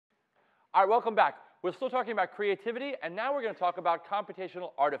All right, welcome back. We're still talking about creativity, and now we're going to talk about computational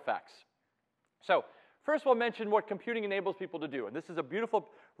artifacts. So first we'll mention what computing enables people to do. And this is a beautiful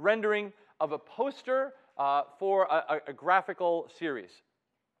rendering of a poster for a graphical series.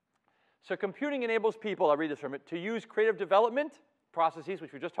 So computing enables people, I'll read this from it, to use creative development processes,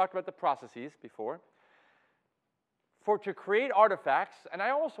 which we just talked about the processes before, to create artifacts. And I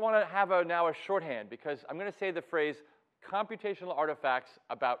also want to have now a shorthand, because I'm going to say the phrase computational artifacts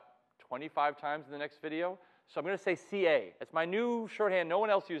about 25 times in the next video. So I'm going to say CA. It's my new shorthand. No one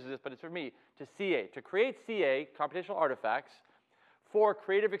else uses this, but it's for me, to CA. To create CA, computational artifacts, for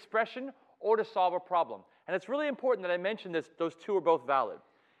creative expression or to solve a problem. And it's really important that I mention this, those two are both valid.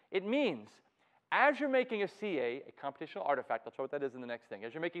 It means, as you're making a CA, a computational artifact, I'll show what that is in the next thing.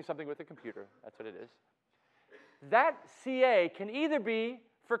 As you're making something with a computer, that's what it is. That CA can either be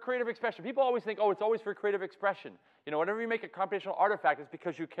for creative expression. People always think, oh, it's always for creative expression. You know, whenever you make a computational artifact, it's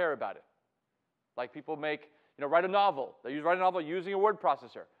because you care about it. Like people make, you know, write a novel. They write a novel using a word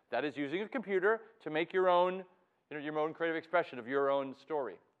processor. That is using a computer to make your own, you know, your own creative expression of your own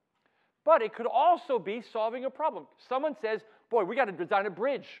story. But it could also be solving a problem. Someone says, boy, we got to design a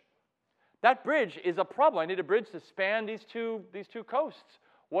bridge. That bridge is a problem. I need a bridge to span these two coasts.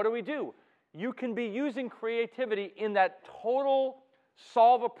 What do? You can be using creativity in that total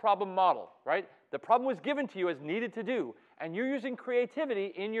solve a problem model, right? The problem was given to you as needed to do, and you're using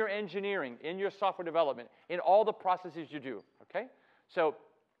creativity in your engineering, in your software development, in all the processes you do, okay? So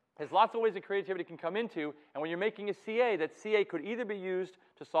there's lots of ways that creativity can come into, and when you're making a CA, that CA could either be used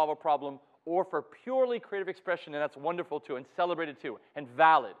to solve a problem or for purely creative expression, and that's wonderful too, and celebrated too, and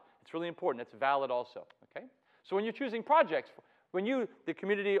valid. It's really important. It's valid also, okay? So when you're choosing projects, when you, the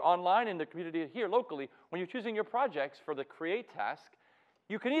community online and the community here locally, when you're choosing your projects for the create task,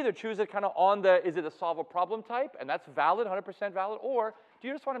 you can either choose it kind of on the, is it a solve a problem type, and that's valid, 100% valid, or do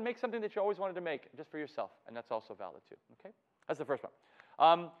you just want to make something that you always wanted to make just for yourself, and that's also valid too, okay? That's the first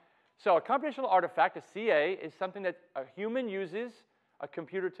one. So a computational artifact, a CA, is something that a human uses a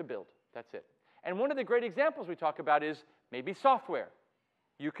computer to build. That's it. And one of the great examples we talk about is maybe software.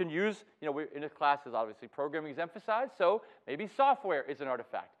 You can use, you know, in a class is obviously programming is emphasized, so maybe software is an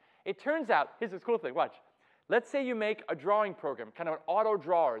artifact. It turns out, here's this cool thing, watch. Let's say you make a drawing program, kind of an auto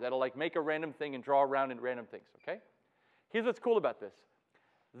drawer that'll like make a random thing and draw around in random things, okay? Here's what's cool about this.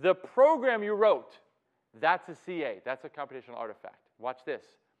 The program you wrote, that's a CA, that's a computational artifact. Watch this.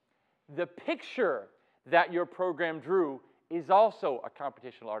 The picture that your program drew is also a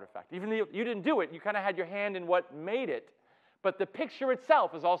computational artifact. Even though you didn't do it, you kind of had your hand in what made it, but the picture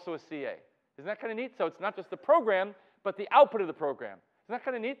itself is also a CA. Isn't that kind of neat? So it's not just the program, but the output of the program. Isn't that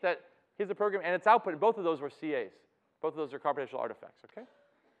kind of neat that here's the program and its output, and both of those were CAs. Both of those are computational artifacts, okay?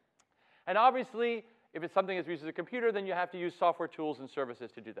 And obviously, if it's something that uses a computer, then you have to use software tools and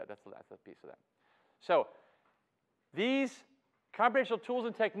services to do that. That's the piece of that. So these computational tools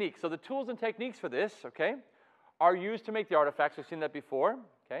and techniques, so the tools and techniques for this, okay, are used to make the artifacts. We've seen that before,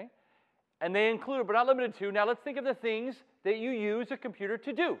 okay? And they include, but not limited to, now let's think of the things that you use a computer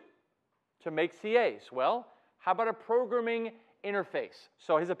to do, to make CAs. Well, how about a programming interface?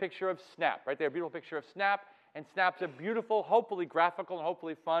 So here's a picture of Snap, right there, a beautiful picture of Snap, and Snap's a beautiful, hopefully graphical and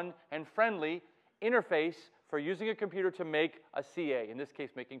hopefully fun and friendly interface for using a computer to make a CA, in this case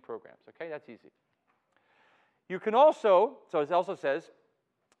making programs, okay? That's easy. You can also, so it also says,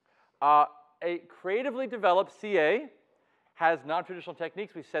 a creatively developed CA has non-traditional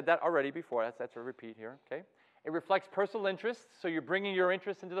techniques. We said that already before. That's a repeat here, okay? It reflects personal interests, so you're bringing your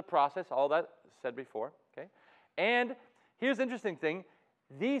interests into the process, all that said before, okay? And here's the interesting thing.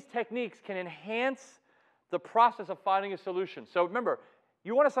 These techniques can enhance the process of finding a solution. So remember,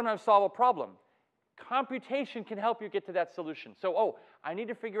 you want to sometimes solve a problem. Computation can help you get to that solution. So, oh, I need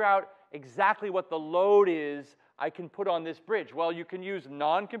to figure out exactly what the load is I can put on this bridge. Well, you can use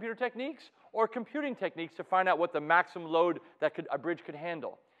non-computer techniques or computing techniques to find out what the maximum load that a bridge could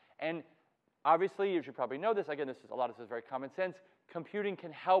handle. And obviously, you should probably know this. Again, a lot of this is very common sense. Computing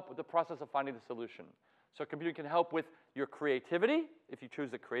can help with the process of finding the solution. So computing can help with your creativity, if you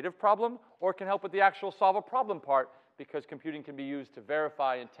choose a creative problem, or it can help with the actual solve a problem part, because computing can be used to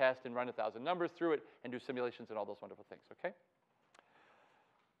verify and test and run 1,000 numbers through it and do simulations and all those wonderful things, okay?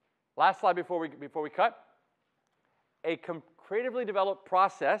 Last slide before we cut. A creatively developed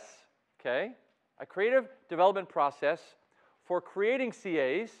process, okay? A creative development process for creating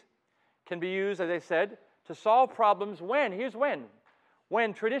CAs can be used, as I said, to solve problems when, here's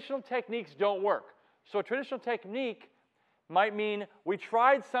when traditional techniques don't work. So a traditional technique might mean we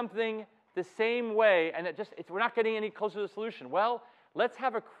tried something the same way and we're not getting any closer to the solution. Well, let's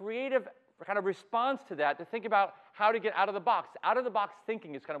have a creative kind of response to that, to think about how to get out of the box. Out of the box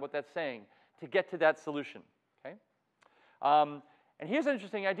thinking is kind of what that's saying to get to that solution. Okay? And here's an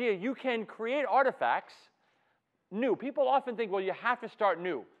interesting idea. You can create artifacts new. People often think, well, you have to start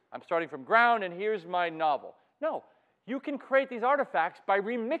new. I'm starting from ground, and here's my novel. No, you can create these artifacts by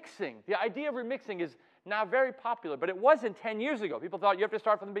remixing. The idea of remixing is now very popular, but it wasn't 10 years ago. People thought you have to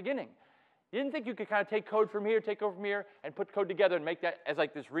start from the beginning. You didn't think you could kind of take code from here, take code from here, and put code together and make that as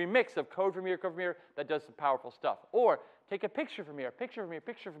like this remix of code from here that does some powerful stuff. Or take a picture from here, picture from here,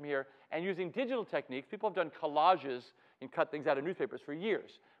 picture from here, and using digital techniques. People have done collages and cut things out of newspapers for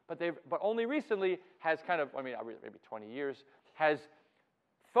years. But only recently has kind of, I mean, maybe 20 years, has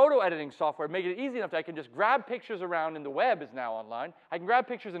photo editing software made it easy enough that I can just grab pictures around, and the web is now online. I can grab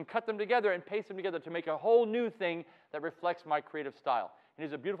pictures and cut them together and paste them together to make a whole new thing that reflects my creative style. And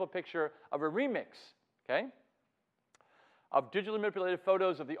here's a beautiful picture of a remix, okay, of digitally manipulated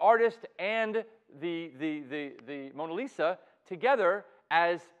photos of the artist and the Mona Lisa together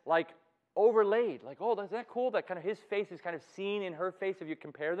as like overlaid. Like, oh, isn't that cool? That kind of his face is kind of seen in her face if you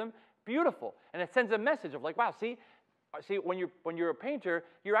compare them. Beautiful. And it sends a message of like, wow, see, when you're a painter,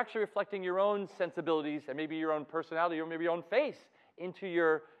 you're actually reflecting your own sensibilities and maybe your own personality or maybe your own face into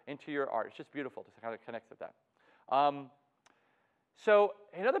your art. It's just beautiful to kind of connect with that. So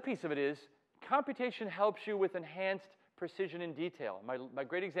another piece of it is computation helps you with enhanced precision and detail. My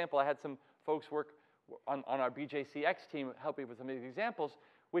great example, I had some folks work on our BJC.1x team help me with some of these examples,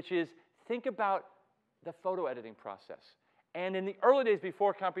 which is think about the photo editing process. And in the early days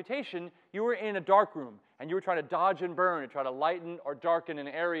before computation, you were in a dark room, and you were trying to dodge and burn and try to lighten or darken an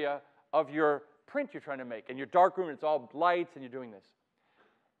area of your print you're trying to make. In your dark room, it's all lights, and you're doing this.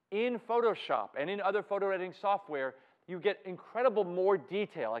 In Photoshop and in other photo editing software, you get incredible more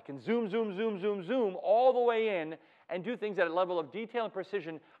detail. I can zoom, zoom, zoom, zoom, zoom all the way in and do things at a level of detail and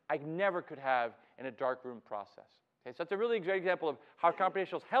precision I never could have in a dark room process. Okay, so that's a really great example of how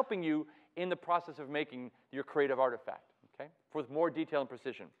computational is helping you in the process of making your creative artifact, okay, with more detail and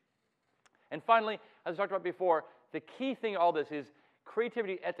precision. And finally, as I talked about before, the key thing in all this is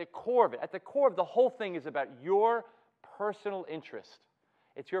creativity at the core of it. At the core of the whole thing is about your personal interest.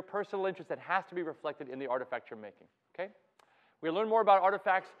 It's your personal interest that has to be reflected in the artifact you're making, okay? We'll learn more about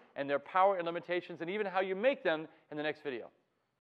artifacts and their power and limitations and even how you make them in the next video.